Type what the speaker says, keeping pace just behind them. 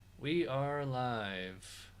We are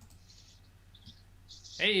live.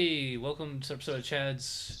 Hey, welcome to episode of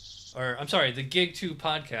Chad's, or I'm sorry, the Gig 2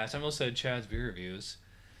 podcast. I almost said Chad's Beer Reviews.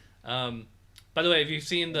 Um, by the way, if you've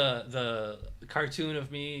seen the cartoon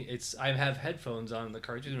of me, it's I have headphones on in the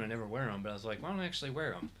cartoon and I never wear them, but I was like, why don't I actually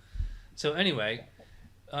wear them? So anyway,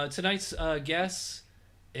 tonight's guests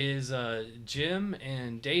is Jim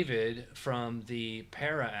and David from the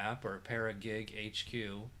Para app or Para Gig HQ.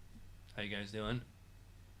 How you guys doing?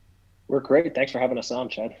 We're great. Thanks for having us on,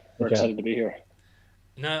 Chad. Hey, We're Chad. excited to be here.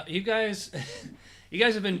 Now, you guys, you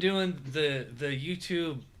guys have been doing the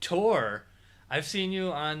YouTube tour. I've seen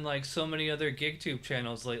you on like so many other GigTube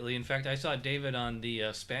channels lately. In fact, I saw David on the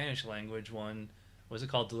Spanish language one. Was it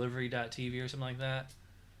called Delivery.tv or something like that?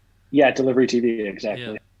 Yeah, Delivery TV, Yeah,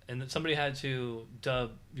 exactly. and then somebody had to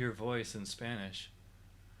dub your voice in Spanish.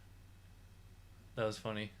 That was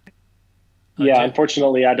funny. Yeah, Jim,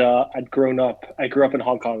 unfortunately, I'd grown up. I grew up in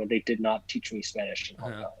Hong Kong, and they did not teach me Spanish in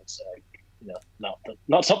Hong uh, Kong. So,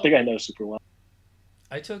 not something I know super well.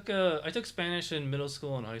 I took Spanish in middle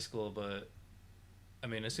school and high school, but I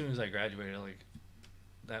mean, as soon as I graduated, like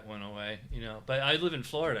that went away, you know. But I live in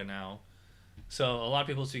Florida now, so a lot of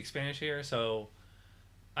people speak Spanish here. So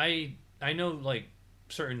I know like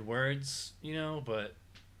certain words, you know, but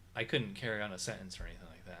I couldn't carry on a sentence or anything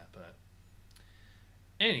like that. But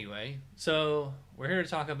anyway, so we're here to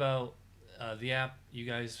talk about the app you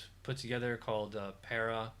guys put together called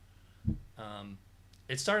Para. Um,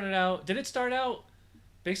 it started out. Did it start out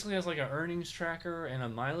basically as like an earnings tracker and a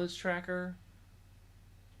mileage tracker?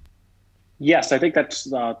 Yes, I think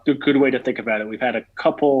that's a good way to think about it. We've had a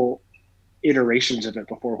couple iterations of it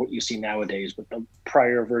before what you see nowadays, but the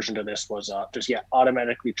prior version to this was just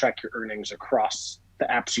automatically track your earnings across the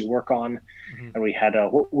apps you work on, Mm-hmm. and we had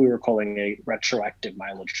what we were calling a retroactive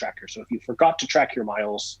mileage tracker. So if you forgot to track your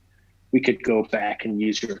miles, we could go back and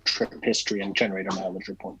use your trip history and generate a mileage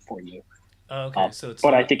report for you. Oh, Uh, okay, so it's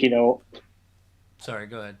but I not. think Sorry,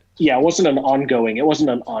 go ahead. yeah, it wasn't an ongoing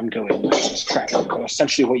mileage tracking. But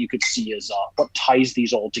essentially, what you could see is what ties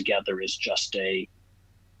these all together is just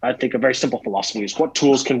I think a very simple philosophy is what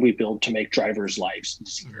tools can we build to make drivers' lives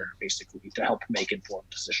easier, Mm-hmm. basically, to help make informed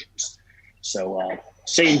decisions. So,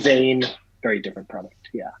 same vein, very different product.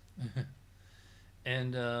 Yeah.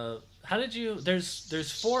 And how did you?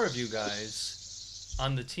 There's four of you guys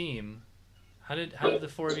on the team. How did the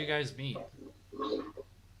four of you guys meet?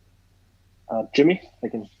 Jimmy, I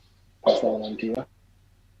can pass that one on to you.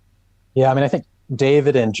 Yeah, I mean, I think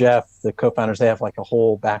David and Jeff, the co-founders, they have like a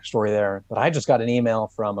whole backstory there. But I just got an email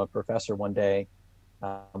from a professor one day,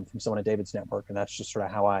 from someone at David's network, and that's just sort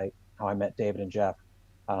of how I met David and Jeff.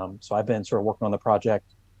 So I've been sort of working on the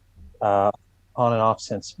project uh, on and off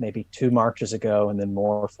since maybe 2 Marches ago, and then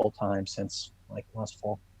more full time since like last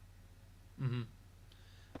fall. Mm-hmm.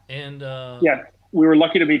 And Yeah, we were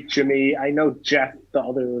lucky to meet Jimmy. I know Jeff, the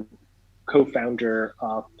other co-founder,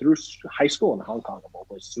 through high school in Hong Kong of all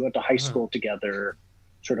places. We went to high huh. school together,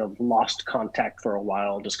 sort of lost contact for a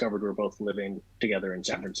while, discovered we were both living together in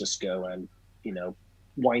San Francisco, and you know,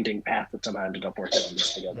 winding path that somehow ended up working on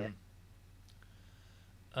this together.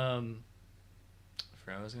 Mm. Um, I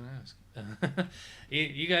forgot what I was gonna ask.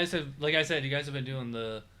 You guys have, like I said, you guys have been doing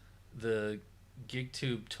the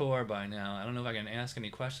GigTube tour by now. I don't know if I can ask any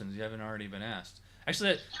questions you haven't already been asked.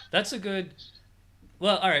 Actually, that's a good.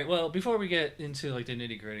 Well, all right. Well, before we get into like the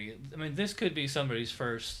nitty gritty, I mean, this could be somebody's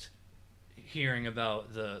first hearing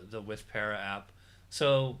about the With Para app.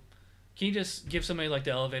 So, can you just give somebody like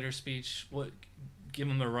the elevator speech? Give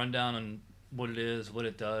them a rundown on what it is, what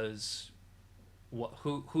it does,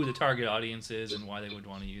 who the target audience is, and why they would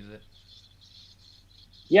want to use it.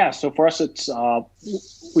 Yeah, so for us, it's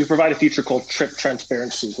we provide a feature called Trip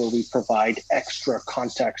Transparency, where we provide extra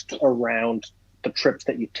context around the trips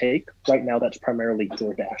that you take. Right now, that's primarily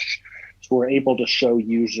DoorDash. So we're able to show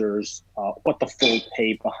users what the full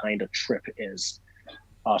pay behind a trip is.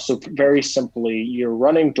 So very simply, you're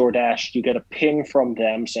running DoorDash, you get a ping from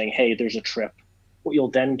them saying, "Hey, there's a trip." What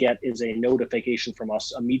you'll then get is a notification from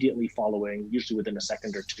us immediately following, usually within a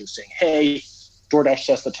second or two, saying, "Hey, DoorDash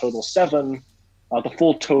says the total seven. The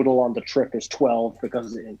full total on the trip is 12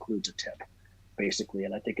 because it includes a tip, basically."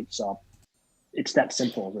 And I think it's that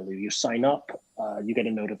simple, really. You sign up, you get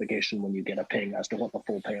a notification when you get a ping as to what the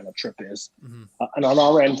full pay on a trip is. Mm-hmm. And on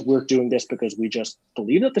our end, we're doing this because we just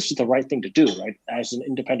believe that this is the right thing to do, right? As an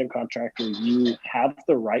independent contractor, you have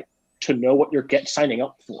the right to know what you're signing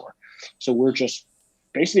up for. So we're just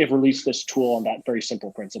basically have released this tool on that very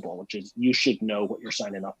simple principle, which is you should know what you're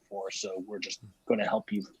signing up for. So we're just going to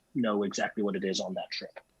help you know exactly what it is on that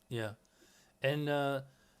trip. Yeah. And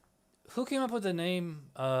who came up with the name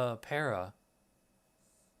Para?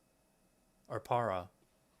 or para?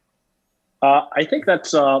 I think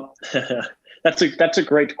that's that's a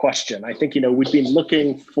great question. I think we've been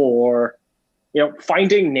looking for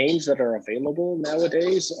finding names that are available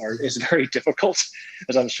nowadays is very difficult,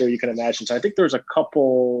 as I'm sure you can imagine. So I think there's a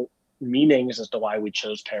couple meanings as to why we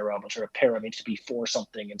chose para, but sort of para means to be for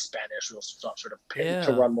something in Spanish. We also thought sort of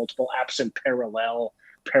to run multiple apps in parallel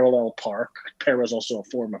park. Para is also a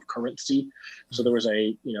form of currency. So there was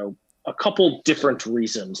a couple different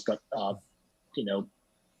reasons, but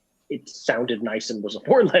it sounded nice and was a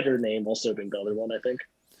 4-letter name also being the other one, I think.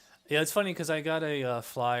 Yeah, it's funny because I got a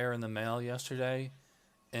flyer in the mail yesterday,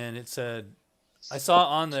 and it said, I saw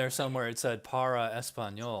on there somewhere it said para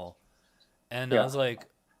Espanol, and I was like,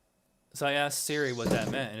 so I asked Siri what that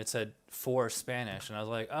meant, and it said for Spanish, and I was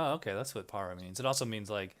like, oh, okay, that's what para means. It also means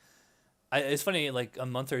like, it's funny, like a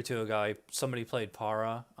month or two ago, somebody played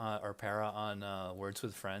para on Words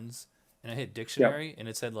with Friends, and I hit dictionary, and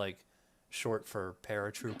it said like short for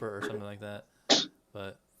paratrooper or something like that.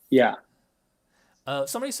 But yeah.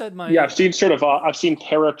 Somebody said I've seen I've seen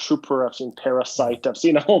paratrooper, I've seen parasite, I've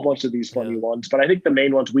seen a whole bunch of these funny ones, but I think the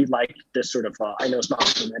main ones we like this sort of I know it's not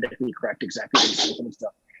phonetically correct exactly what it's the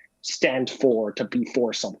stand for, to be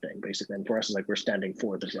for something basically, and for us it's like we're standing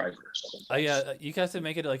for the driver or something. Yeah, you guys have to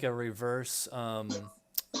make it like a reverse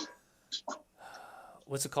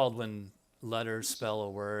what's it called when letters spell a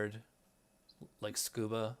word, like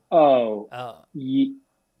scuba?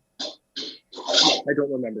 I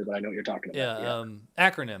don't remember, but I know what you're talking about.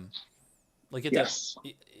 Acronym. Like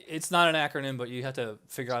it's not an acronym, but you have to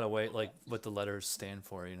figure out a way, like what the letters stand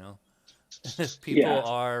for. People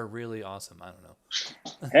are really awesome. I don't know.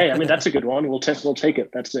 Hey, I mean that's a good one. We'll take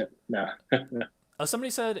it. That's it. No.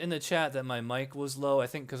 Somebody said in the chat that my mic was low. I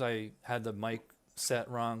think because I had the mic set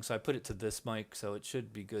wrong, so I put it to this mic, so it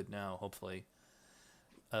should be good now. Hopefully.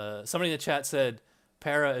 Somebody in the chat said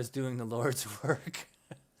para is doing the Lord's work.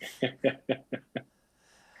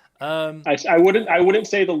 I wouldn't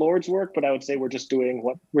say the Lord's work, but I would say we're doing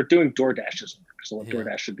DoorDash's work. So what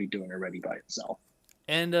DoorDash should be doing already by itself.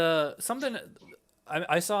 And something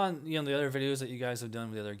I saw in the other videos that you guys have done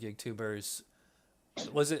with the other gig tubers,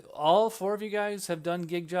 was it all 4 of you guys have done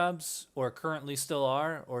gig jobs or currently still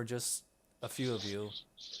are, or just a few of you?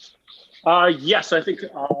 Yes, I think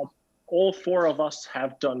all 4 of us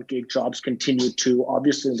have done gig jobs, continue to.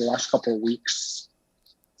 Obviously in the last couple of weeks,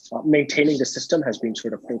 maintaining the system has been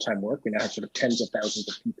sort of full-time work. We now have sort of tens of thousands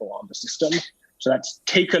of people on the system. So that's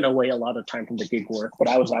taken away a lot of time from the gig work, but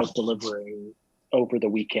I was out delivering over the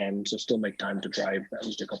weekend, so still make time to drive at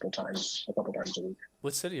least a couple times a week.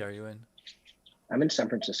 What city are you in? I'm in San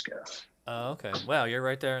Francisco. Oh, okay. Wow, you're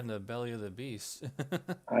right there in the belly of the beast.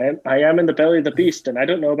 I am in the belly of the beast, and I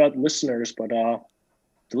don't know about listeners, but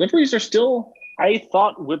deliveries are still, I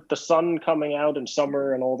thought with the sun coming out in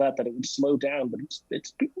summer and all that it would slow down, but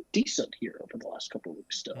it's been decent here over the last couple of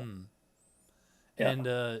weeks still. Yeah.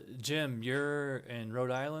 And Jim, you're in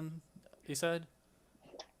Rhode Island, you said?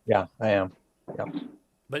 Yeah, I am. Yeah.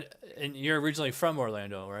 And you're originally from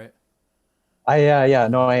Orlando, right? I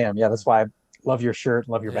am. Yeah, that's why I love your shirt,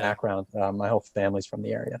 love your background. My whole family's from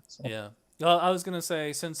the area. So. Yeah. Well, I was gonna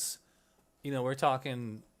say, since we're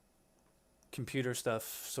talking computer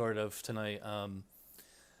stuff sort of tonight,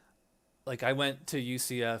 like I went to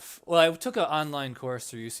UCF. Well, I took an online course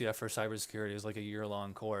through UCF for cybersecurity. It was like a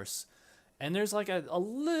year-long course, and there's like a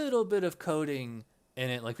little bit of coding in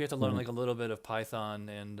it. Like we have to learn like a little bit of Python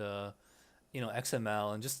and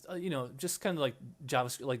XML and just kind of like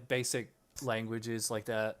JavaScript, like basic languages like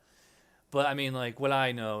that. But I mean, like what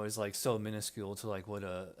I know is like so minuscule to like what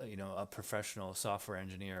a professional software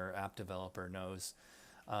engineer or app developer knows.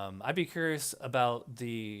 I'd be curious about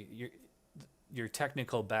your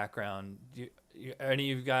technical background.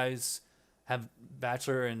 Any of you guys have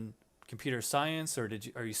bachelor in computer science, or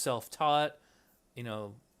are you self-taught?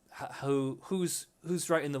 Who's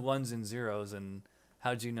writing the ones and zeros, and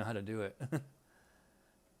how do you know how to do it?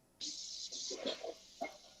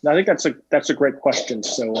 I think that's a great question.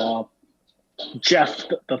 So Jeff,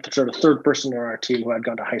 the sort of third person in our team who I'd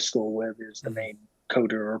gone to high school with, is the main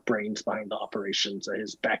coder or brains behind the operations.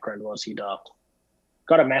 His background was he'd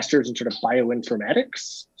got a master's in sort of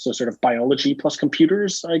bioinformatics, so sort of biology plus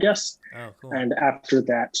computers, I guess. Oh, cool. And after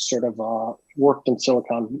that, sort of worked in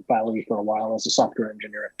Silicon Valley for a while as a software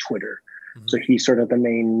engineer at Twitter. Mm-hmm. So he's sort of the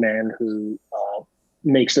main man who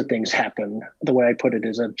makes the things happen. The way I put it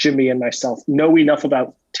is Jimmy and myself know enough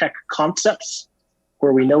about tech concepts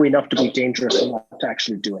where we know enough to be dangerous and not to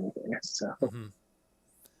actually do anything. So. Mm-hmm.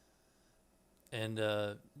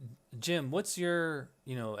 And Jim, what's your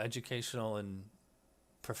educational and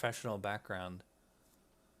professional background?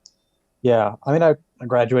 Yeah, I mean, I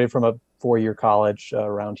graduated from a 4-year college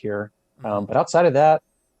around here. But outside of that,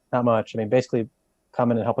 not much. I mean, basically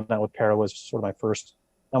coming and helping out with Para was sort of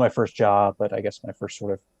not my first job, but I guess my first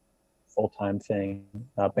sort of full-time thing,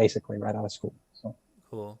 basically right out of school. So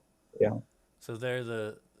Cool. yeah. So they're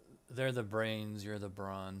the brains, you're the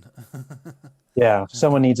brawn. Yeah.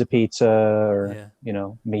 Someone needs a pizza or,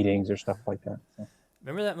 Yeah. meetings or stuff like that. So.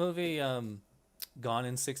 Remember that movie, Gone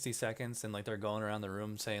in 60 Seconds, and like they're going around the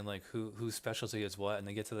room saying like whose specialty is what, and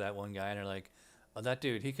they get to that one guy and they're like, oh, that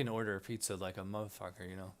dude, he can order a pizza like a motherfucker,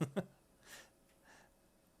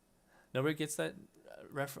 Nobody gets that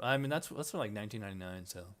I mean, that's from like 1999.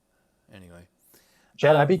 So anyway,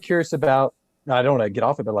 Chad, I'd be curious about. I don't want to get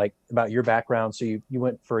off it, but like about your background. So you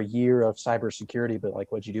went for a year of cybersecurity, but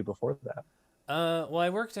like, what'd you do before that? Well, I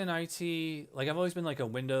worked in IT. Like, I've always been like a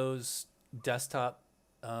Windows desktop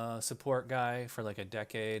support guy for like a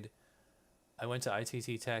decade. I went to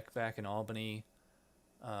ITT Tech back in Albany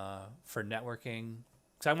for networking.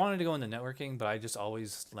 Because I wanted to go into networking, but I just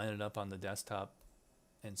always landed up on the desktop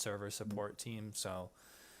and server support team. So,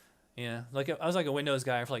 yeah, like I was like a Windows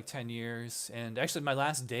guy for like 10 years. And actually, my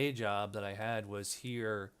last day job that I had was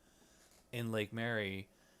here in Lake Mary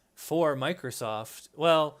for Microsoft.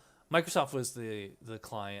 Well, Microsoft was the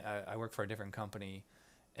client. I worked for a different company,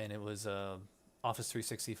 and it was a Office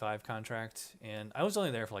 365 contract. And I was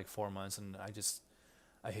only there for like 4 months, and I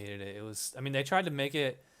hated it. It was, I mean, they tried to make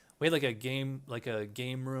it. We had like a game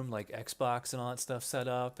room, like Xbox and all that stuff set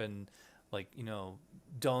up, and like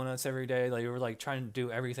donuts every day. Like, we were like trying to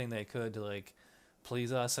do everything they could to like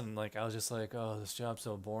please us, and like I was just like, oh, this job's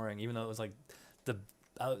so boring. Even though it was like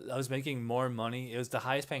I was making more money. It was the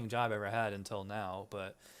highest paying job I ever had until now.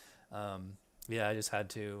 But yeah, I just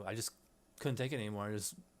couldn't take it anymore. I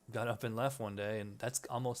just got up and left one day, and that's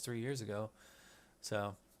almost 3 years ago.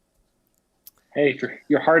 So hey, if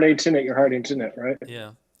your heart ain't in it, your heart ain't in it, right?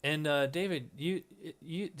 yeah. And David, you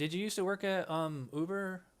did you used to work at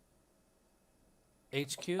Uber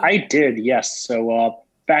HQ? I did, yes. So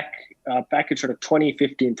back in sort of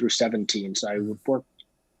 2015 through 17, so I would work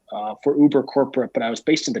for Uber corporate, but I was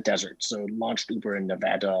based in the desert. So launched Uber in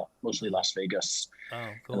Nevada, mostly Las Vegas. Oh,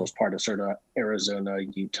 cool. And it was part of sort of Arizona,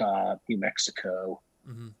 Utah, New Mexico,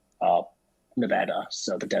 Nevada.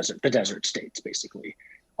 So the desert states basically.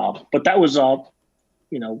 But that was a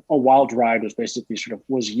wild ride. Was basically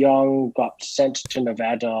was young, got sent to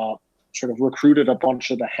Nevada, sort of recruited a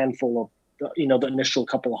bunch of the handful of the initial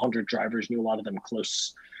couple of hundred drivers, knew a lot of them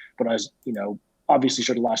close. But I was, obviously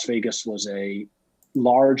sort of Las Vegas was a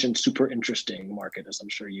large and super interesting market, as I'm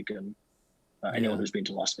sure you can, anyone who's been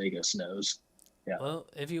to Las Vegas knows. Yeah. Well,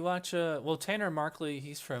 if you watch, Tanner Markley,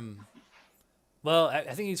 he's from, I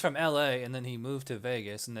think he's from LA, and then he moved to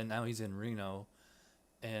Vegas, and then now he's in Reno.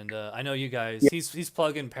 And I know you guys, he's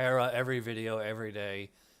plugging Para every video every day.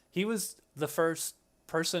 He was the first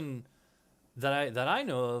person that I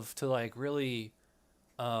know of to like really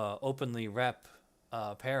openly rep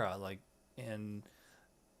Para, like, and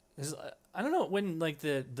I don't know when like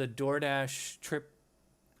the DoorDash trip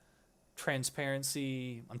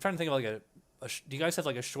transparency. I'm trying to think of like do you guys have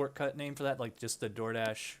like a shortcut name for that? Like just the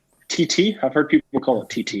DoorDash TT? I've heard people call it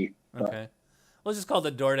TT. Okay, let's just call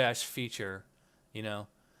it the DoorDash feature. He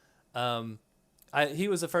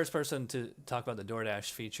was the first person to talk about the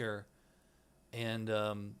DoorDash feature. And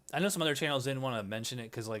I know some other channels didn't want to mention it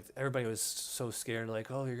because like everybody was so scared,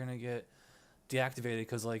 like, oh, you're gonna get deactivated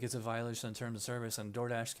because like it's a violation of terms of service, and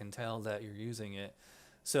DoorDash can tell that you're using it.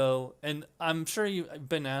 So, and I'm sure you've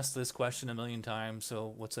been asked this question a million times.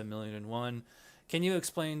 So, what's 1,000,001? Can you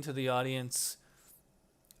explain to the audience?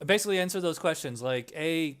 Basically, answer those questions. Like,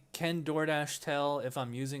 A, can DoorDash tell if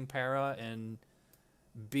I'm using Para, and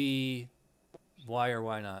B, why or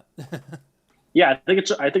why not? Yeah, I think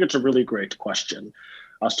it's a really great question.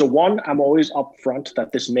 So one, I'm always upfront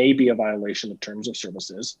that this may be a violation of terms of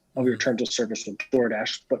services of your terms of service with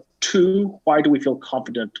DoorDash. But two, why do we feel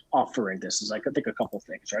confident offering this? Is I think a couple of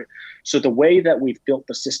things, right? So the way that we've built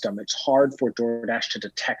the system, it's hard for DoorDash to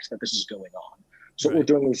detect that this is going on. So what we're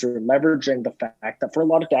doing is we're leveraging the fact that for a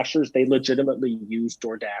lot of Dashers, they legitimately use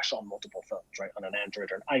DoorDash on multiple phones, right? On an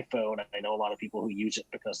Android or an iPhone. I know a lot of people who use it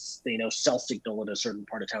because they know cell signal in a certain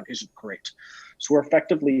part of town isn't great. So we're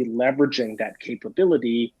effectively leveraging that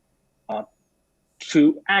capability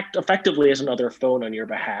to act effectively as another phone on your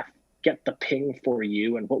behalf, get the ping for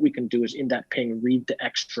you. And what we can do is in that ping, read the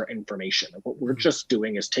extra information. And what we're just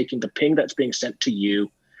doing is taking the ping that's being sent to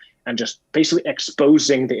you and just basically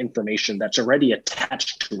exposing the information that's already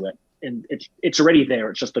attached to it. And it's already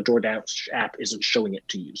there. It's just the DoorDash app isn't showing it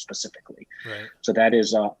to you specifically. Right. So that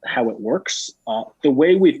is how it works. The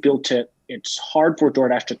way we've built it it's hard for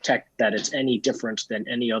DoorDash to detect that it's any different than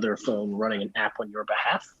any other phone running an app on your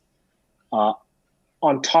behalf.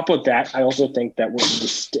 On top of that, I also think that we're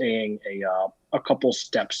staying a couple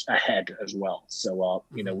steps ahead as well. So,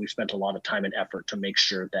 we spent a lot of time and effort to make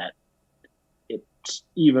sure that it's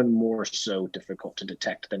even more so difficult to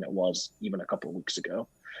detect than it was even a couple of weeks ago.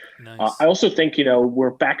 Nice. I also think,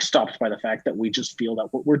 we're backstopped by the fact that we just feel that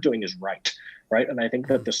what we're doing is right. And I think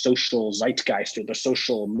that the social zeitgeist or the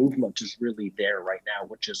social movement is really there right now,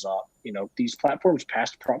 which is, these platforms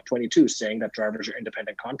passed Prop 22 saying that drivers are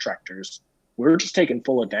independent contractors. We're just taking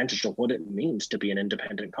full advantage of what it means to be an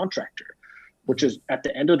independent contractor, which is, at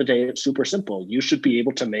the end of the day, it's super simple. You should be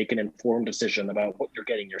able to make an informed decision about what you're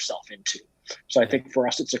getting yourself into. So I think for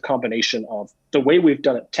us, it's a combination of the way we've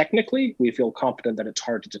done it technically, we feel confident that it's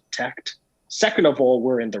hard to detect. Second of all,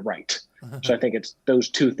 we're in the right. So I think it's those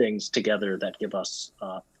two things together that give us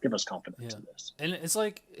confidence in this. And it's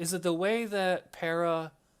like, is it the way that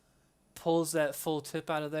Para pulls that full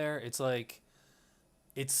tip out of there? It's like,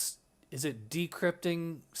 is it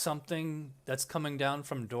decrypting something that's coming down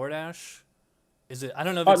from DoorDash? Is it? I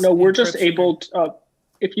don't know. If it's no, we're just able to.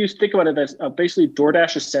 If you think about it, that's basically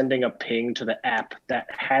DoorDash is sending a ping to the app that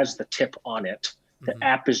has the tip on it. The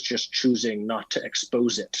app is just choosing not to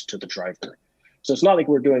expose it to the driver. So it's not like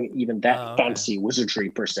we're doing even that fancy wizardry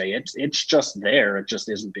per se. It's just there. It just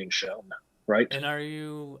isn't being shown, right? And are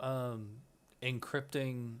you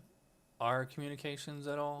encrypting our communications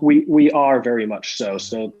at all? We are very much so.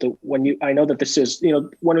 So I know that this is,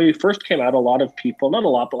 when we first came out, a lot of people, not a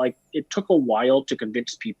lot, but like it took a while to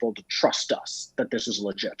convince people to trust us that this is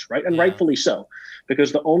legit, right? And rightfully so,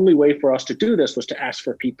 because the only way for us to do this was to ask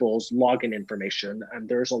for people's login information. And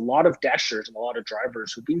there's a lot of dashers and a lot of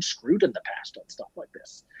drivers who've been screwed in the past on stuff like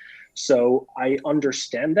this. So I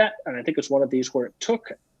understand that. And I think it's one of these where it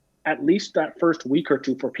took at least that first week or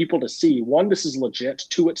two for people to see, one, this is legit,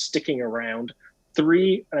 two, it's sticking around,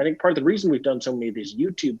 three, and I think part of the reason we've done so many of these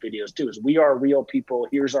YouTube videos too is we are real people.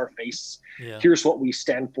 Here's our face. Here's what we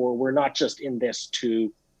stand for. We're not just in this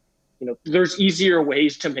to, there's easier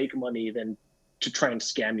ways to make money than to try and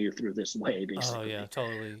scam you through this way, basically. Oh yeah,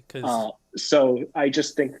 totally. So I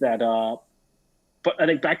just think that, but I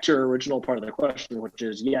think back to your original part of the question, which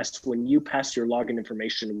is, yes, when you pass your login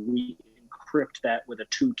information, we encrypt that with a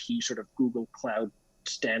 2-key sort of Google Cloud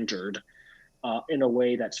standard in a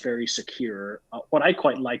way that's very secure. What I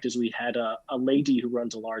quite liked is we had a lady who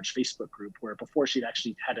runs a large Facebook group where before she'd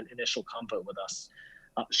actually had an initial convo with us,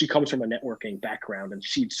 she comes from a networking background and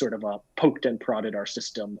she'd sort of poked and prodded our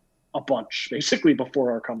system a bunch basically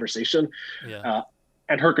before our conversation.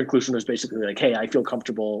 And her conclusion was basically like, hey, I feel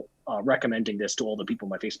comfortable recommending this to all the people in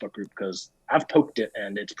my Facebook group because I've poked it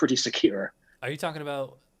and it's pretty secure. Are you talking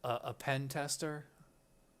about a pen tester?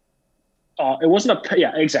 It wasn't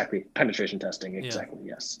exactly. Penetration testing. Exactly.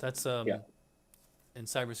 Yes. That's in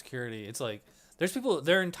cybersecurity. It's like there's people,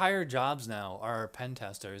 their entire jobs now are pen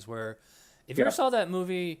testers, where if you ever saw that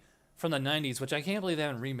movie from the 90s, which I can't believe they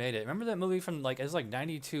haven't remade it. Remember that movie from it was like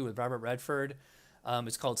 92 with Robert Redford?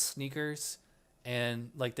 It's called Sneakers, and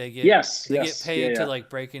like they get paid to like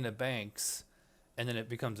break into banks. And then it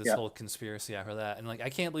becomes this whole conspiracy after that. And like, I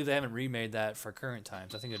can't believe they haven't remade that for current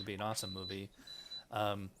times. I think it'd be an awesome movie.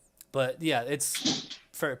 But yeah, it's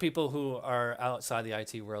for people who are outside the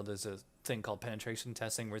IT world. There's a thing called penetration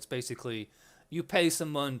testing, where it's basically you pay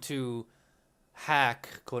someone to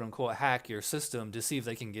hack, quote unquote, hack your system to see if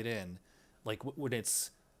they can get in. Like when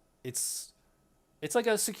it's like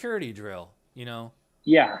a security drill,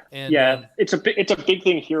 Yeah, it's a big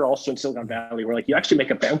thing here also in Silicon Valley, where like you actually make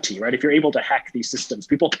a bounty, right? If you're able to hack these systems,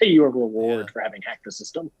 people pay you a reward for having hacked the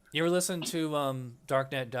system. You ever listen to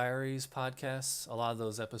Darknet Diaries podcasts? A lot of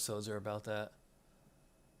those episodes are about that.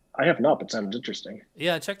 I have not, but sounds interesting.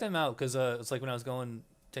 Yeah, check them out because it's like when I was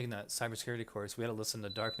taking that cybersecurity course, we had to listen to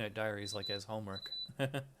Darknet Diaries like as homework.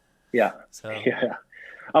 But yeah,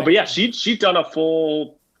 she'd done a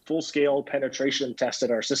full-scale penetration test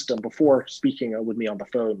at our system before speaking with me on the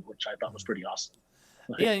phone, which I thought was pretty awesome.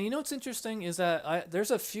 Yeah, what's interesting is that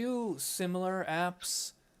there's a few similar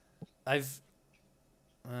apps. Here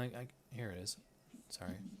it is.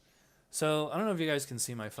 Sorry. So I don't know if you guys can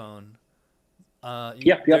see my phone. I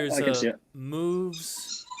can see it.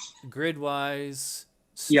 Moves, Gridwise,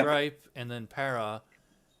 Stripe, and then Para.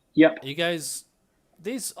 Yep. You guys,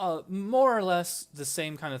 these are more or less the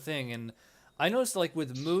same kind of thing, and I noticed like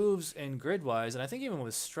with Moves and Gridwise, and I think even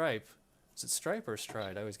with Stripe, is it Stripe or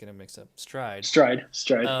Stride? I always get them mixed up. Stride.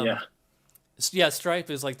 Yeah, Stripe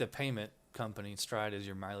is like the payment company. Stride is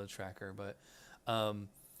your mileage tracker, but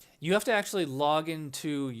you have to actually log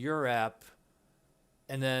into your app,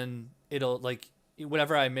 and then it'll like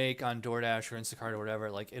whatever I make on DoorDash or Instacart or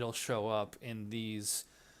whatever, like it'll show up in these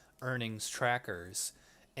earnings trackers.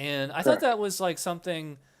 And I thought Correct. that was like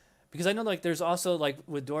something, because I know like there's also like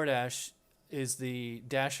with DoorDash is the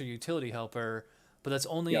Dasher utility helper, but that's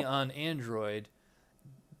only Yep. on Android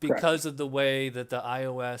Correct. because of the way that the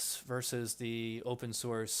iOS versus the open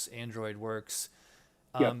source Android works.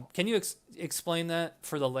 Yep. Can you explain that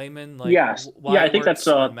for the layman, like Yes. why Yeah, I it think works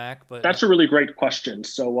on Mac, but that's a really great question.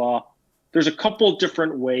 So there's a couple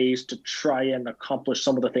different ways to try and accomplish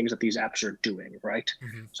some of the things that these apps are doing, right?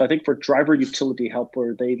 Mhm. So I think for driver utility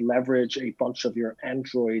helper, they leverage a bunch of your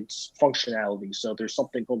Android's functionality. So there's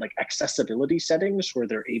something called like accessibility settings where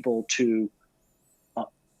they're able to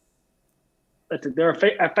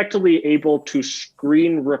effectively able to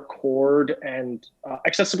screen record, and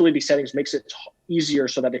accessibility settings makes it easier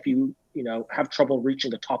so that if you have trouble reaching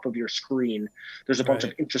the top of your screen, there's a bunch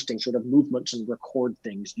of Right. interesting sort of movements and record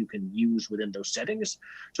things you can use within those settings.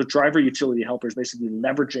 So driver utility helper is basically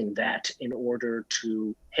leveraging that in order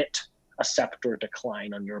to hit accept or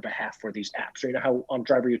decline on your behalf for these apps. So you know how on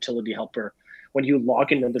driver utility helper, when you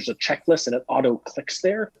log in and there's a checklist and it auto clicks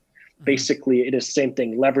there, Mhm. basically it is the same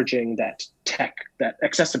thing, leveraging that tech, that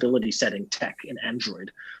accessibility setting tech in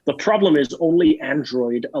Android. The problem is only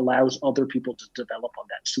Android allows other people to develop on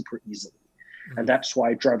that super easily. And Mhm. that's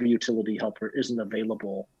why driver utility helper isn't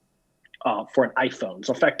available for an iPhone.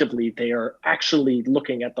 So effectively they are actually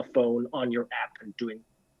looking at the phone on your app and doing,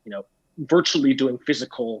 virtually doing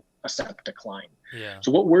physical accept decline. Yeah.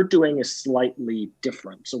 So what we're doing is slightly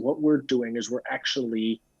different. So what we're doing is we're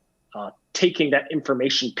actually taking that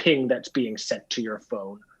information ping that's being sent to your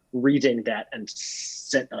phone, reading that, and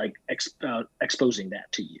exposing that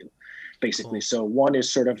to you, basically. Cool. So one is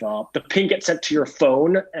sort of the ping gets sent to your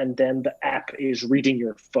phone, and then the app is reading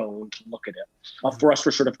your phone to look at it. Mhm. For us,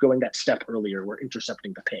 we're sort of going that step earlier. We're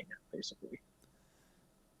intercepting the ping, basically.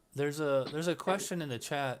 There's a question in the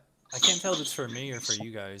chat. I can't tell if it's for me or for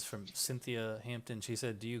you guys, from Cynthia Hampton. She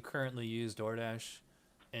said, "Do you currently use DoorDash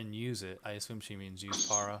and use it?" I assume she means use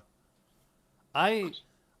Para. I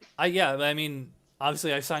yeah, I mean,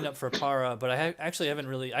 obviously I signed up for Para, but actually haven't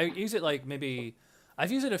really. I use it like maybe I've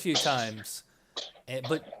used it a few times,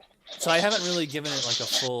 but so I haven't really given it like a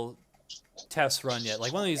full test run yet.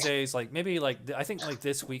 Like one of these days, like maybe like I think like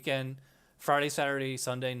this weekend, Friday, Saturday,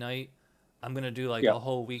 Sunday night, I'm gonna do like Yeah. a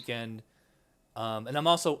whole weekend. And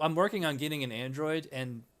I'm working on getting an Android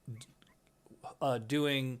and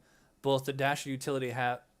doing both the Dash Utility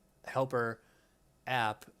Helper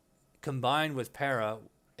app combined with Para,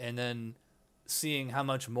 and then seeing how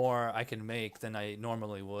much more I can make than I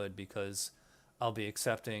normally would, because I'll be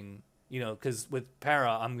accepting, because with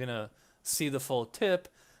Para I'm gonna see the full tip,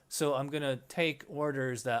 so I'm gonna take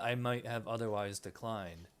orders that I might have otherwise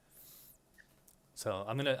declined. So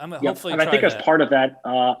I'm gonna Yep. hopefully And I try think as that. part of that,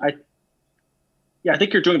 I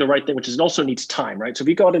think you're doing the right thing, which is it also needs time, right? So if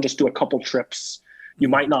you go out and just do a couple trips, you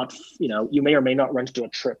Hmm. might not, you may or may not run into a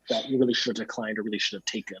trip that you really should have declined or really should have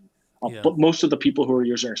taken. Yeah. But most of the people who are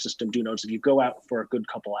using our system do notice if you go out for a good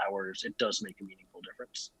couple hours, it does make a meaningful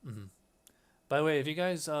difference. Hmm. By the way, if you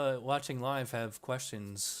guys watching live have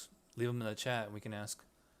questions, leave them in the chat. We can ask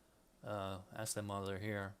them while they're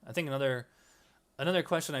here. I think another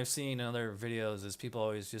question I've seen in other videos is people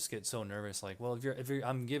always just get so nervous, like, well, if you're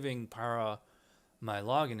I'm giving Para my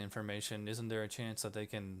login information, isn't there a chance that they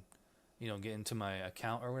can, get into my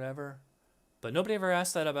account or whatever? But nobody ever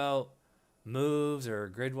asked that about Moves or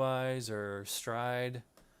Gridwise or Stride,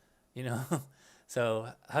 you know. So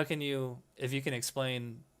how can you, if you can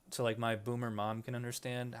explain so like my boomer mom can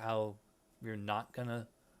understand how you're not gonna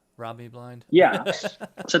rob me blind? Yeah.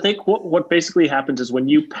 So I think what basically happens is when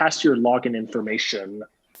you pass your login information,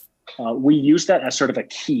 we use that as sort of a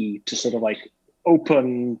key to sort of like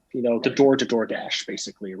open, the door to DoorDash,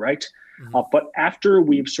 basically, right? Hmm. But after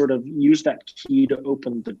we've sort of used that key to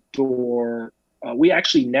open the door, we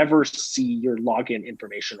actually never see your login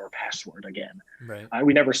information or password again. Right.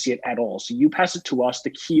 We never see it at all. So you pass it to us, the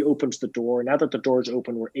key opens the door. Now that the door is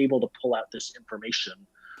open, we're able to pull out this information,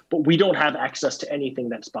 but we don't have access to anything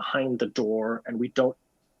that's behind the door, and we don't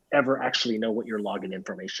ever actually know what your login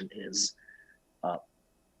information is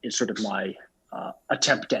sort of my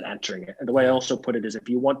attempt at answering it. And the way I Yeah. also put it is if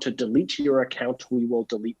you want to delete your account, we will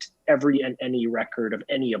delete every and any record of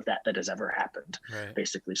any of that has ever happened, Right.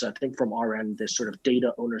 basically. So I think from our end, this sort of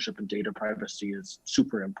data ownership and data privacy is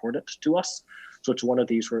super important to us. So it's one of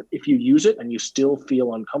these where if you use it and you still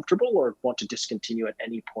feel uncomfortable or want to discontinue at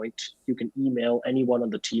any point, you can email anyone on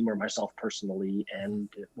the team or myself personally, and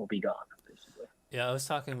it will be gone, basically. Yeah, I was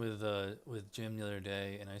talking with Jim the other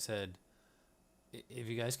day, and I said, if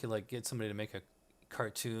you guys could like get somebody to make a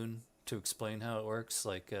cartoon to explain how it works.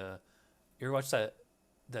 Like, you ever watch that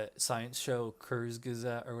science show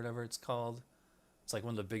Kurzgesagt or whatever it's called? It's like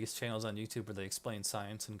one of the biggest channels on YouTube where they explain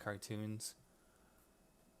science in cartoons.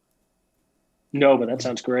 No, but that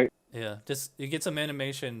sounds great. Yeah, just you get some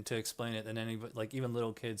animation to explain it, and anybody, like even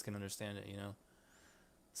little kids, can understand it.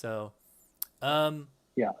 So, um,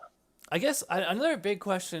 Yeah. I guess another big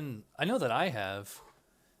question I know that I have,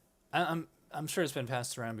 I'm sure it's been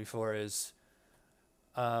passed around before, is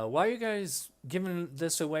why are you guys giving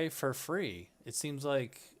this away for free? It seems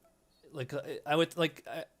like I would like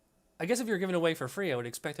I guess if you're giving it away for free, I would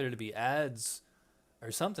expect there to be ads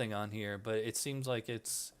or something on here, but it seems like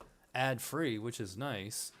it's ad free, which is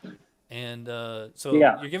nice. And so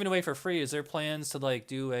Yeah. you're giving away for free. Is there plans to like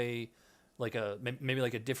do maybe like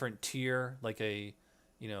a different tier, like a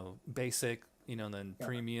basic, then Yeah.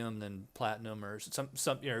 premium, then platinum, or some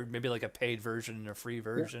maybe like a paid version and a free Yeah.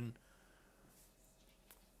 version?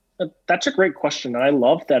 That's a great question. And I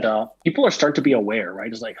love that people are starting to be aware,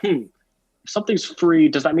 right? It's like, if something's free,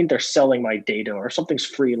 does that mean they're selling my data? Or something's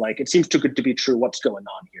free, like it seems too good to be true. What's going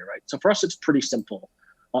on here, right? So for us, it's pretty simple.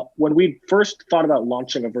 When we first thought about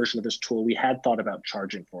launching a version of this tool, we had thought about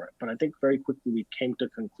charging for it. But I think very quickly we came to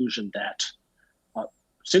the conclusion that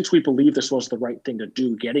since we believe this was the right thing to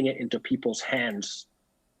do, getting it into people's hands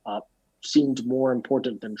seemed more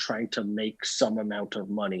important than trying to make some amount of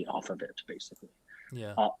money off of it, basically.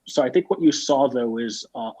 Yeah. So I think what you saw, though, is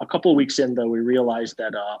a couple of weeks in, though, we realized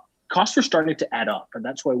that costs were starting to add up. And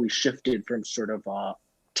that's why we shifted from sort of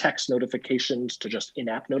text notifications to just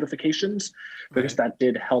in-app notifications, because Right. that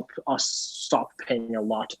did help us stop paying a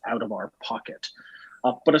lot out of our pocket.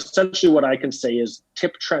 But essentially what I can say is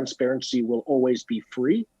tip transparency will always be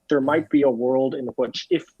free. There might be a world in which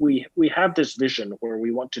if we have this vision where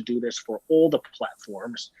we want to do this for all the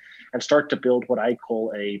platforms and start to build what I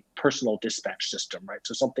call a personal dispatch system, right?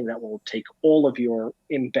 So something that will take all of your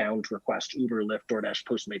inbound requests, Uber, Lyft, DoorDash,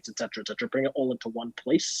 Postmates, et cetera, bring it all into one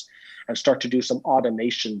place and start to do some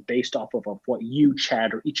automation based off of what you,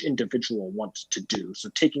 Chad, or each individual wants to do. So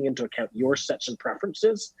taking into account your sets and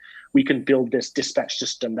preferences, we can build this dispatch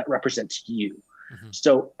system that represents you.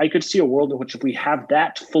 So I could see a world in which if we have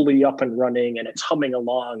that fully up and running and it's humming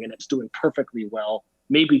along and it's doing perfectly well,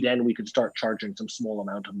 maybe then we could start charging some small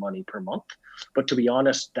amount of money per month. But to be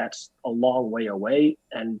honest, that's a long way away.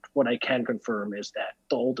 And what I can confirm is that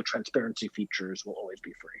all the transparency features will always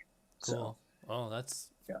be free. Cool. So, Oh, that's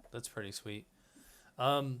yeah. that's pretty sweet.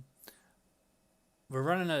 We're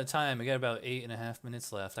running out of time. I got about 8.5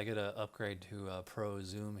 minutes left. I got to upgrade to Pro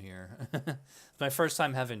Zoom here. It's my first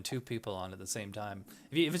time having two people on at the same time.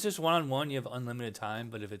 If it's just one-on-one, you have unlimited time.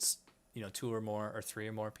 But if it's two or more or three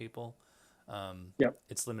or more people, Yep.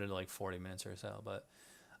 it's limited to like 40 minutes or so. But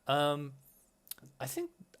I think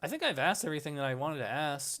I've asked everything that I wanted to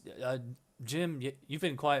ask. Jim, you've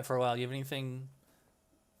been quiet for a while. You have anything?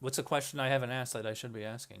 What's a question I haven't asked that I should be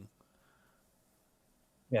asking?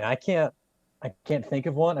 Yeah, I can't think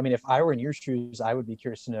of one. I mean, if I were in your shoes, I would be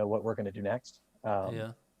curious to know what we're going to do next.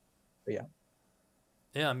 Yeah. But yeah.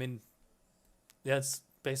 Yeah, I mean, that's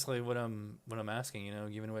basically what I'm asking.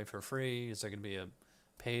 Giving away for free. Is there going to be a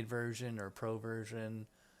paid version or pro version?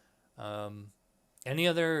 Any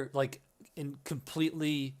other like in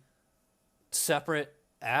completely separate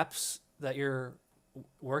apps that you're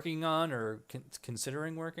working on or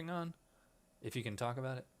considering working on? If you can talk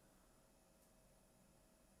about it.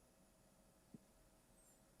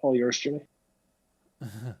 All yours, Jimmy.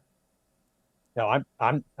 No,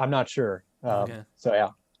 I'm not sure. Okay. So yeah,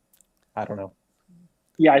 I don't know.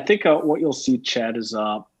 Yeah, I think what you'll see, Chad, is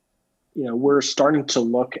we're starting to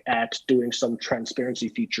look at doing some transparency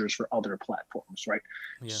features for other platforms, right?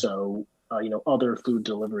 Yeah. So, other food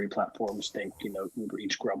delivery platforms, think, Uber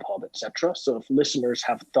Eats, Grubhub, et cetera. So if listeners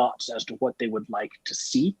have thoughts as to what they would like to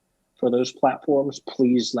see for those platforms,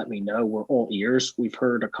 please let me know. We're all ears. We've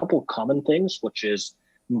heard a couple common things, which is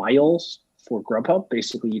miles for Grubhub.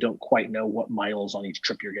 Basically, you don't quite know what miles on each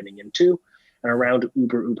trip you're getting into. And around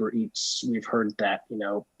Uber Eats, we've heard that,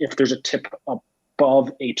 if there's a tip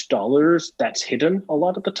above $8, that's hidden a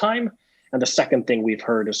lot of the time. And the second thing we've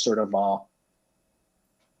heard is sort of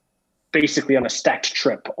basically on a stacked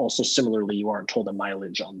trip, also similarly, you aren't told the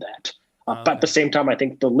mileage on that. But at the same time, I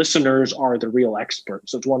think the listeners are the real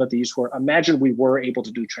experts. So it's one of these where imagine we were able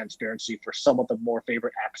to do transparency for some of the more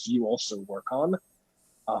favorite apps you also work on.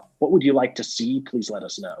 What would you like to see? Please let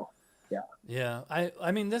us know. Yeah. Yeah.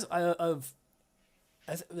 I mean, this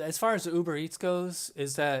as far as the Uber Eats goes,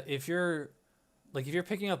 is that if you're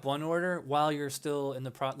picking up one order while you're still in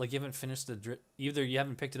the like you haven't finished either you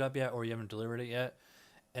haven't picked it up yet or you haven't delivered it yet,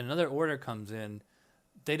 and another order comes in,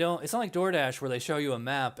 they don't. It's not like DoorDash where they show you a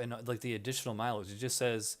map and like the additional mileage. It just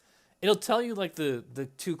says it'll tell you like the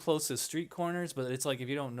two closest street corners, but it's like if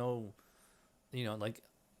you don't know, like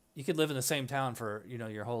you could live in the same town for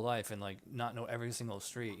your whole life and like not know every single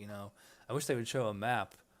street. I wish they would show a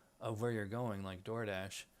map of where you're going like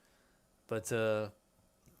DoorDash, but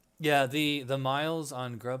yeah, the miles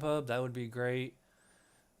on Grubhub, that would be great.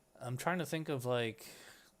 I'm trying to think of like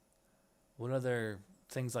what other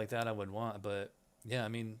things like that I would want, but yeah, I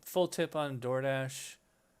mean, full tip on DoorDash,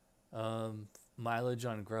 mileage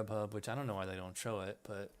on Grubhub, which I don't know why they don't show it,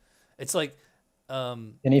 but it's like,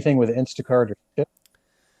 Anything with Instacart or Tip?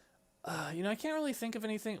 I can't really think of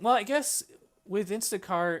anything. Well, I guess with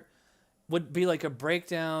Instacart would be like a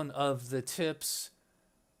breakdown of the tips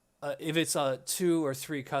if it's 2 or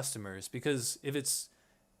 3 customers, because if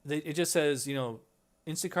it just says,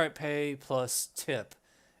 Instacart pay plus tip.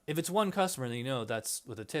 If it's one customer, then that's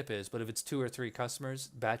what the tip is. But if it's 2 or 3 customers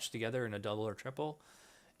batched together in a double or triple,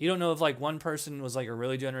 you don't know if like one person was like a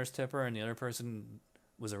really generous tipper and the other person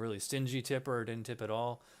was a really stingy tipper or didn't tip at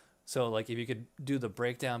all. So like if you could do the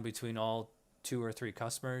breakdown between all 2 or 3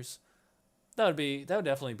 customers, that would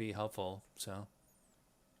definitely be helpful. So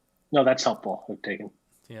No, that's helpful. I've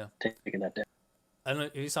yeah. taken that down. I don't know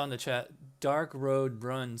if you saw in the chat, Dark Road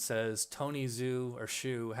Brun says Tony Zoo or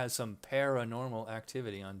Shoe has some paranormal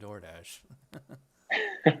activity on DoorDash.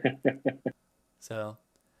 So,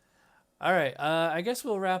 all right. I guess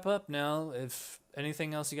we'll wrap up now. If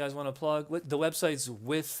anything else you guys want to plug, the website's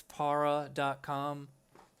withpara.com.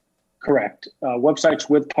 Correct. Website's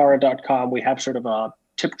withpara.com. We have sort of a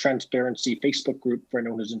tip transparency Facebook group for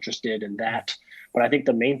anyone who's interested in that. But I think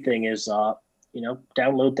the main thing is,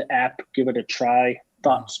 download the app, give it a try.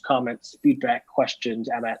 Thoughts, comments, feedback, questions.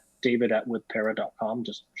 I'm at david@withpara.com.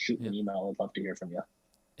 Just shoot me an email. I'd love to hear from you.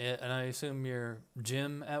 Yeah, and I assume you're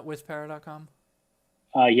Jim@withpara.com?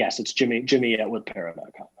 Yes, it's Jimmy at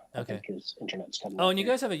withpara.com. I think his internet's coming. Oh, and you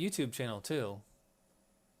guys have a YouTube channel too.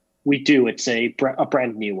 We do. It's a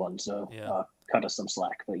brand new one, so cut us some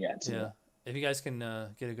slack. But yeah, if you guys can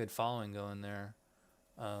get a good following going there,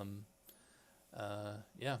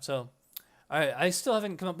 So, all right, I still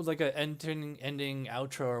haven't come up with like a ending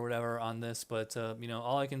outro or whatever on this, but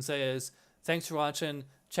all I can say is thanks for watching.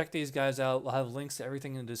 Check these guys out. We'll have links to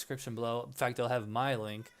everything in the description below. In fact, they'll have my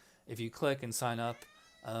link. If you click and sign up,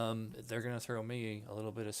 they're gonna throw me a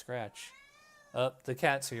little bit of scratch. The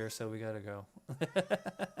cat's here, so we gotta go.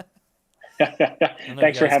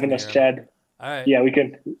 Thanks for having us, Chad. All right. Yeah, we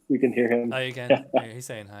can hear him. Oh, you can. He's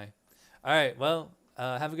saying hi. All right. Well,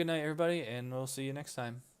 have a good night, everybody, and we'll see you next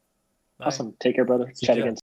time. Bye. Awesome. Take care, brother. Chat again.